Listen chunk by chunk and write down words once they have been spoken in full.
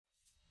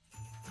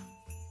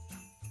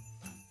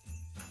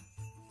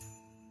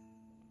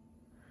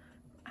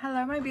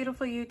Hello, my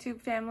beautiful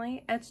YouTube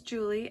family. It's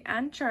Julie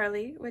and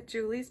Charlie with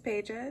Julie's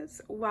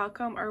Pages.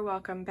 Welcome or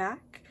welcome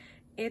back.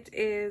 It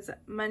is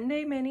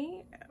Monday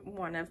Mini,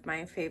 one of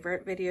my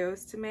favorite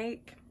videos to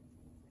make.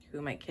 Who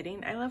am I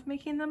kidding? I love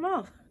making them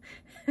all.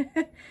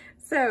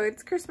 So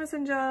it's Christmas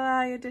in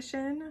July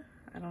edition.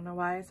 I don't know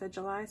why I said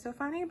July so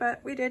funny, but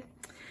we did.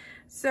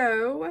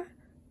 So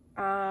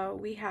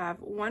we have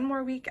one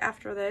more week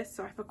after this,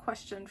 so I have a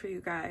question for you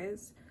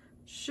guys.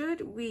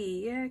 Should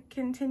we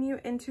continue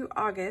into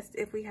August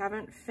if we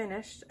haven't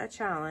finished a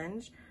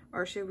challenge,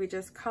 or should we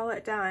just call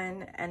it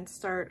done and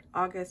start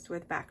August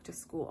with back to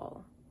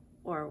school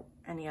or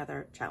any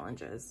other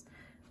challenges?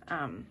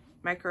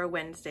 Micro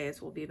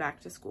Wednesdays will be back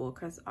to school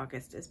because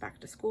August is back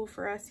to school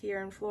for us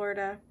here in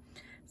Florida.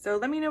 So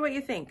let me know what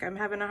you think. I'm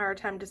having a hard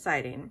time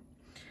deciding.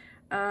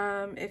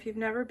 If you've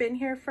never been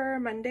here for a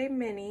Monday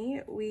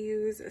Mini, we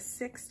use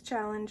 6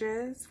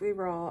 challenges. We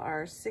roll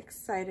our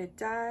 6-sided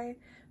die.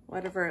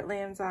 Whatever it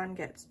lands on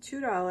gets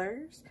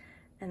 $2,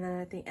 and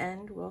then at the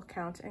end we'll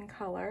count in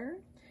color.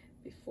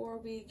 Before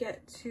we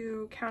get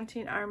to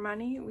counting our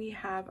money, we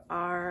have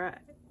our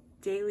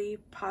daily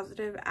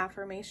positive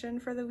affirmation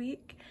for the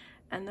week,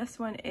 and this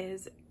one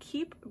is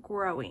keep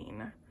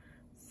growing.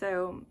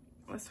 So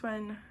this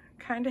one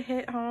kind of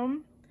hit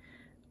home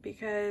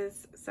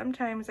because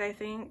sometimes I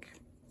think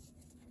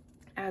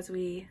as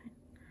we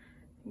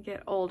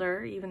get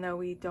older, even though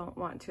we don't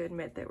want to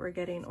admit that we're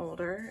getting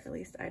older, at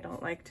least I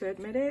don't like to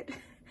admit it,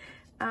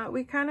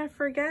 we kind of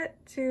forget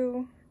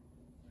to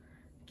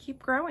keep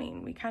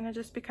growing. We kind of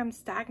just become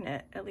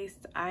stagnant, at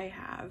least I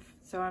have.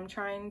 So I'm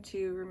trying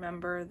to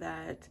remember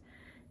that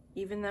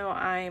even though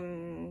I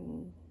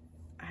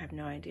have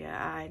no idea,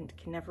 I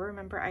can never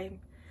remember, I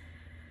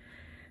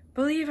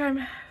believe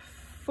I'm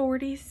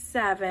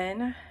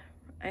 47,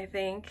 I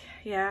think.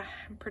 Yeah,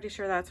 I'm pretty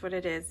sure that's what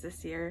it is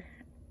this year.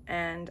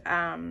 And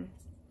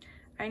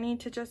I need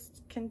to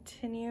just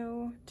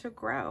continue to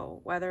grow,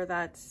 whether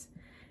that's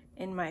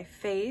in my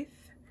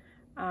faith,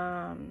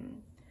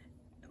 learning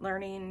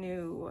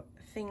new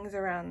things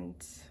around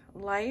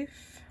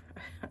life,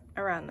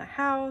 around the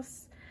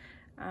house,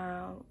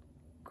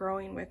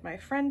 growing with my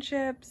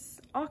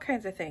friendships, all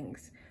kinds of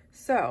things.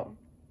 So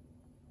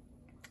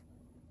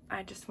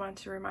I just want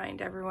to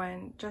remind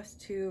everyone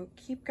just to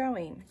keep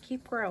going,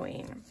 keep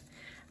growing.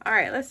 All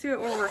right, let's see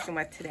what we're working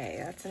with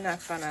today. That's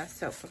enough on a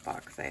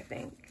soapbox, I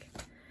think.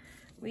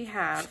 We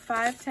have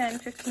 5, 10,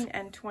 15,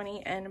 and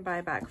 20 in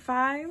buyback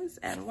 5s,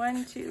 and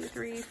 1, 2,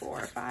 3, 4,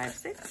 5,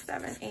 6,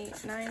 7,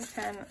 8, 9,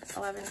 10,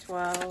 11,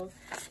 12,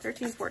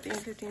 13, 14,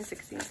 15,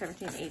 16,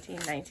 17, 18,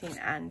 19,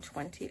 and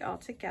 20 all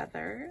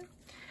together.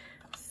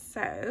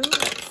 So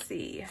let's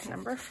see,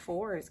 number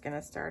 4 is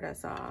gonna start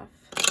us off.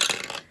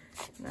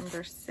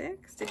 Number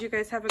 6, did you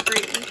guys have a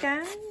great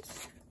weekend?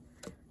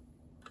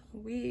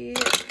 We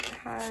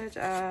had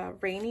a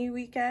rainy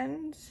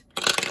weekend.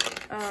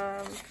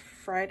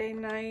 Friday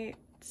night,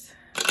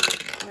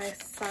 my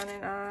son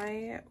and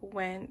I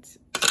went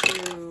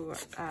to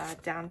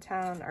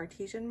downtown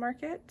artesian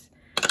market,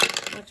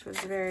 which was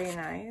very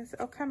nice.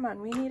 Oh, come on,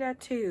 we need a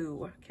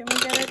 2. Can we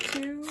get a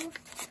 2?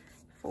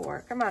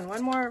 4. Come on,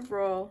 one more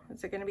roll.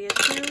 Is it gonna be a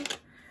 2?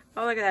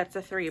 Oh, look at that, it's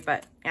a 3,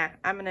 but yeah,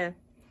 I'm gonna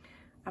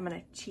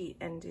cheat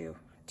and do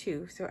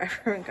 2 so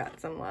everyone got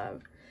some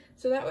love.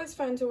 So that was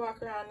fun to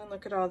walk around and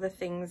look at all the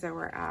things that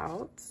were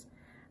out.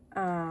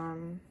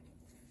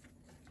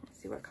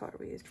 See what color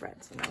we used,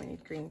 red, so now we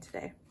need green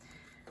today.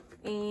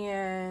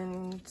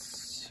 And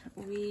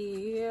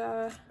we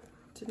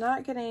did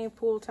not get any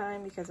pool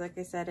time because, like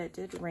I said, it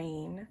did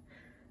rain,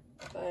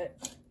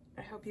 but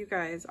I hope you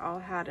guys all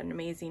had an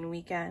amazing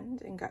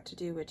weekend and got to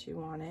do what you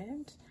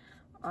wanted.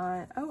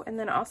 Oh, and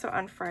then also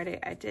on Friday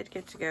I did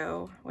get to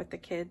go with the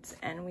kids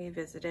and we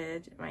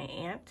visited my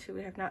aunt who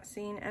we have not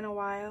seen in a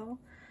while,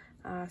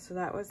 so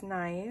that was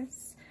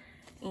nice.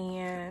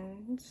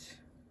 And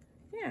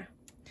yeah.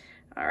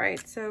 All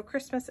right, so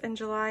Christmas in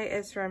July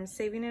is from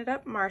Saving It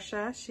Up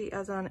Marsha. She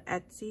is on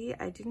Etsy.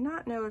 I do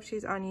not know if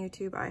she's on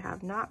YouTube. I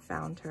have not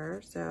found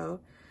her, so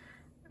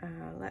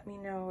let me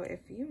know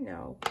if you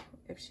know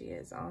if she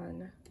is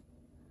on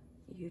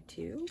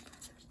YouTube.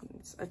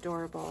 It's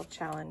adorable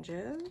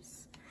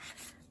challenges.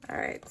 All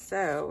right,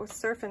 so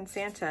Surfin'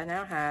 Santa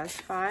now has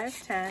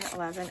 5, 10,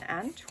 11,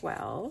 and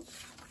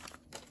 12.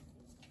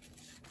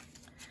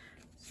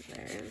 So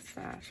there's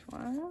that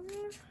one.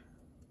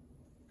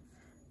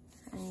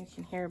 And you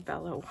can hear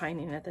Bella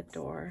whining at the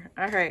door.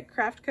 All right,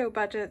 Craftco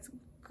Budgets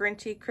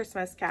Grinchy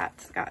Christmas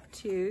Cats got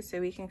 2, so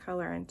we can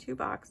color in 2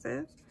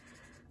 boxes.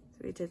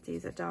 So we did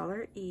these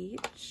 $1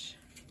 each.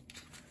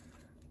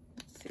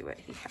 Let's see what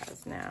he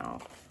has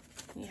now.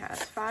 He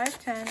has 5,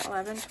 10,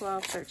 11,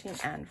 12, 13,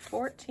 and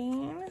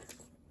 14.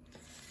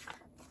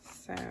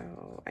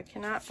 So I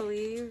cannot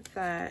believe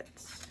that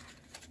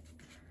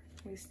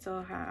we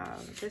still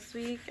have this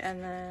week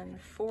and then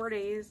 4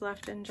 days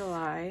left in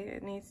July.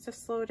 It needs to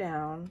slow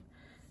down.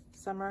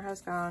 Summer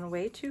has gone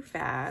way too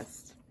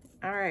fast.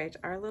 All right,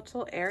 our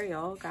little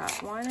Ariel got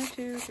 1,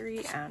 2,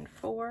 3, and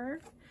 4.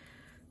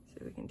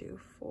 So we can do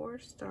 4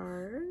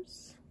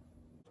 stars.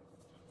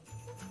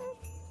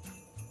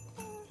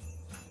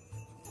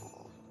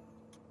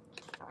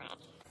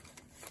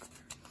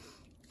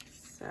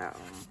 So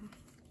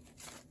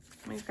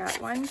we've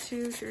got 1,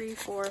 2, 3,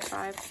 4,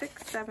 5,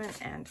 6, 7,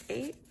 and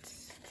 8.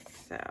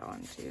 So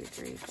 1, 2,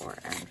 3, 4,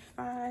 and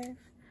 5.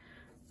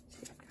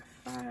 Take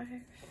 5.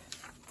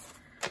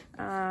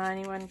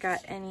 Anyone got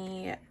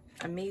any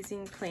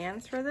amazing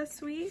plans for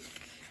this week?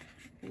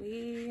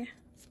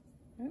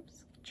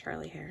 Oops,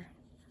 Charlie hair.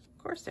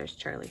 Of course there's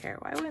Charlie hair.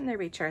 Why wouldn't there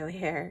be Charlie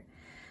hair?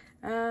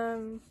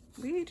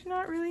 We do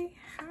not really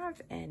have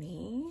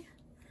any.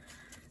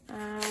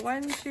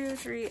 1, 2,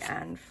 3,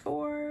 and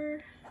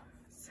 4.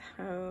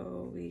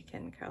 So we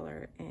can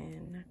color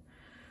in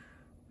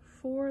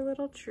 4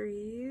 little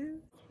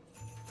trees.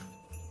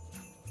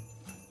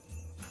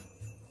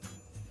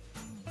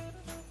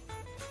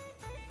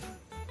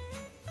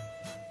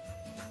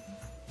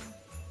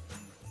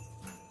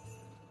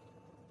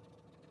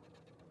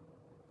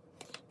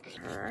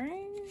 All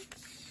right,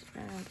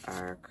 and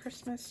our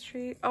Christmas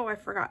tree. Oh, I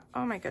forgot.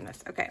 Oh my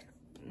goodness. Okay.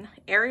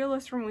 Ariel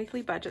is from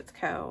Weekly Budgets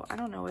Co. I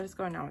don't know what is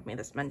going on with me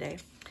this Monday.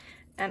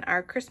 And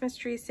our Christmas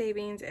tree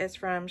savings is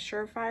from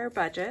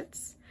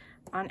surefirebudgets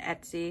on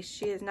Etsy.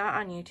 She is not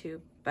on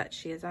YouTube, but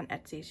she is on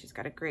Etsy. She's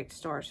got a great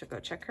store, so go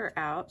check her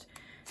out.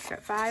 We've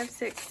got 5,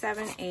 6,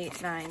 7,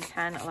 8, 9,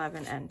 10,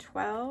 11, and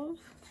 12.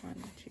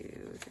 1,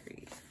 2,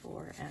 3,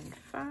 4, and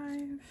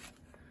 5.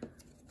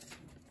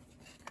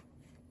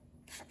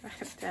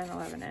 5, 10,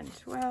 11, and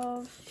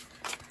 12.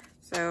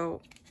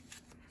 So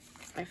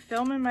I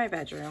film in my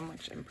bedroom,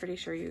 which I'm pretty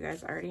sure you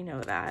guys already know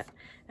that,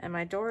 and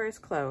my door is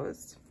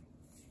closed.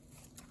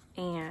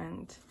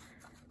 And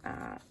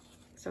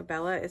so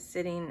Bella is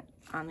sitting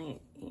on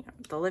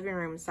the living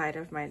room side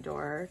of my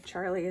door.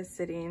 Charlie is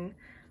sitting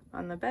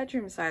on the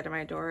bedroom side of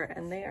my door,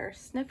 and they are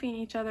sniffing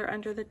each other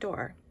under the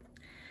door.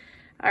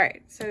 All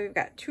right, so we've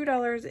got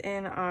 $2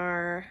 in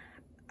our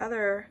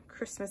other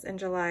Christmas in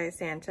July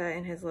Santa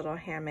in his little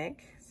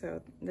hammock.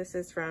 So this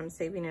is from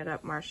Saving It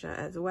Up Marsha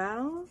as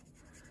well.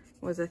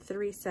 It was a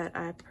 3 set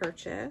I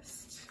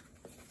purchased.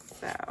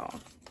 So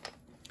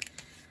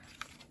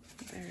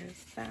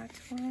there's that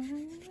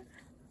one.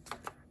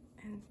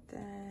 And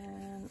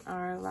then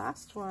our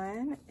last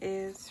one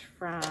is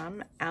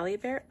from Allie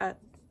Bear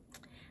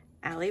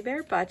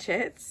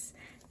Budgets,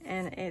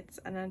 and it's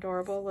an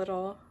adorable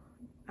little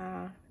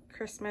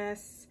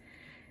Christmas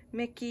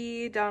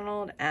Mickey,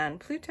 Donald, and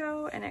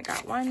Pluto, and it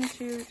got 1,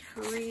 2,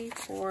 3,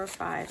 4,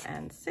 5,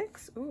 and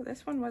 6. Ooh,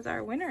 this one was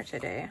our winner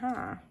today,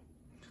 huh?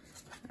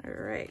 All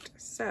right,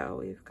 so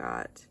we've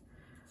got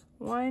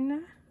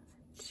 1,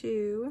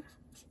 2,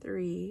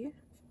 3,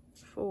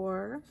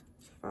 4,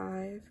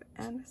 5,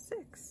 and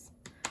 6.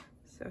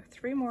 So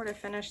 3 more to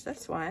finish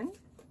this one.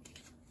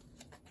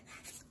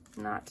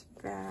 Not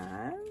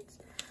bad.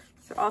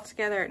 So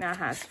altogether it now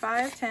has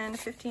 5, 10,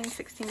 15,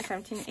 16,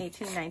 17,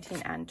 18,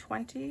 19, and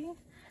 20.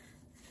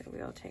 So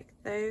we'll take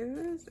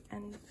those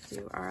and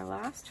do our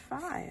last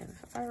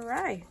 5. All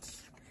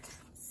right.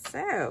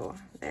 So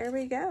there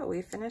we go.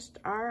 We finished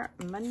our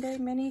Monday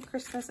Mini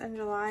Christmas in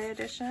July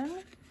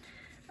edition.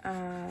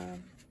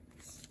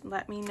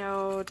 Let me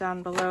know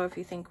down below if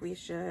you think we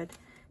should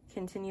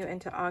continue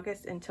into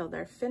August until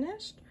they're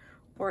finished,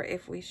 or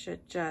if we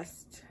should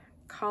just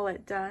call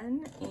it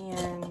done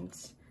and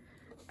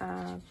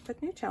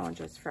put new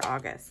challenges for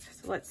August.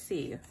 So let's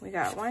see. We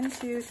got 1,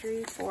 2,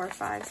 3, 4,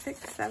 5,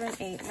 6, 7,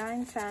 8,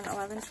 9, 10,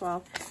 11,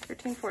 12,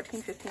 13,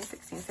 14, 15,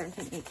 16,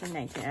 17, 18,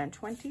 19, and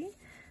 20.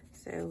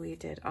 So we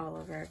did all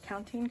of our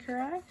counting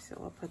correct. So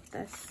we'll put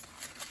this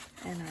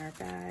in our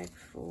bag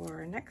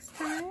for next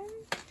time.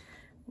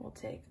 We'll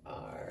take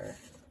our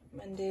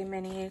Monday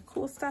Mini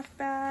Cool Stuff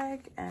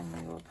bag, and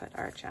we will put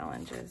our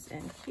challenges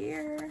in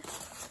here.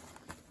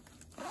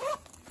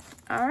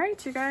 All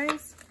right, you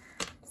guys.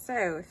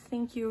 So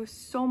thank you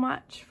so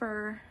much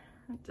for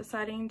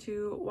deciding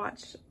to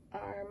watch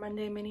our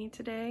Monday Mini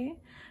today.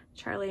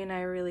 Charlie and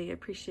I really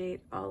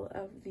appreciate all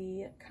of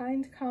the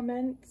kind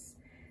comments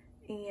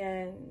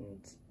and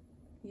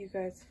you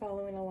guys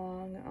following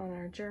along on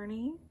our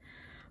journey.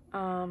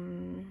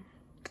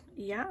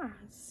 Yeah,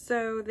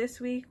 so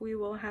this week we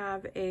will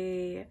have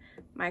a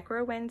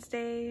Micro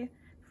Wednesday,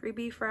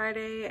 Freebie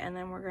Friday, and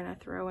then we're gonna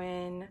throw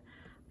in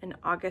an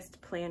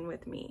August plan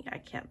with me. I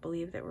can't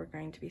believe that we're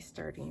going to be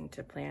starting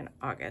to plan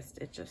August.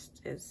 It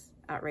just is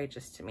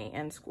outrageous to me,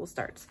 and school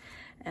starts.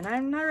 And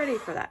I'm not ready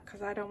for that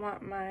because I don't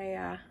want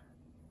my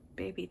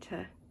baby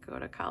to go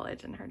to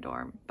college in her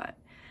dorm, but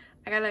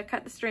I gotta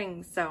cut the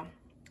strings. So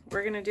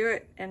we're gonna do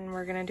it, and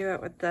we're gonna do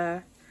it with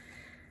the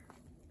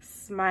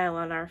smile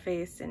on our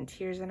face and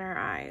tears in our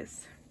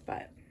eyes,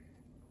 but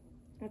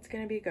it's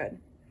gonna be good.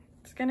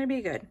 It's gonna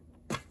be good.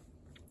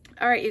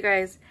 All right, you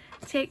guys,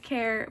 take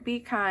care, be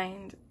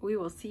kind. We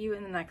will see you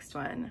in the next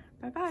one.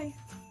 Bye-bye.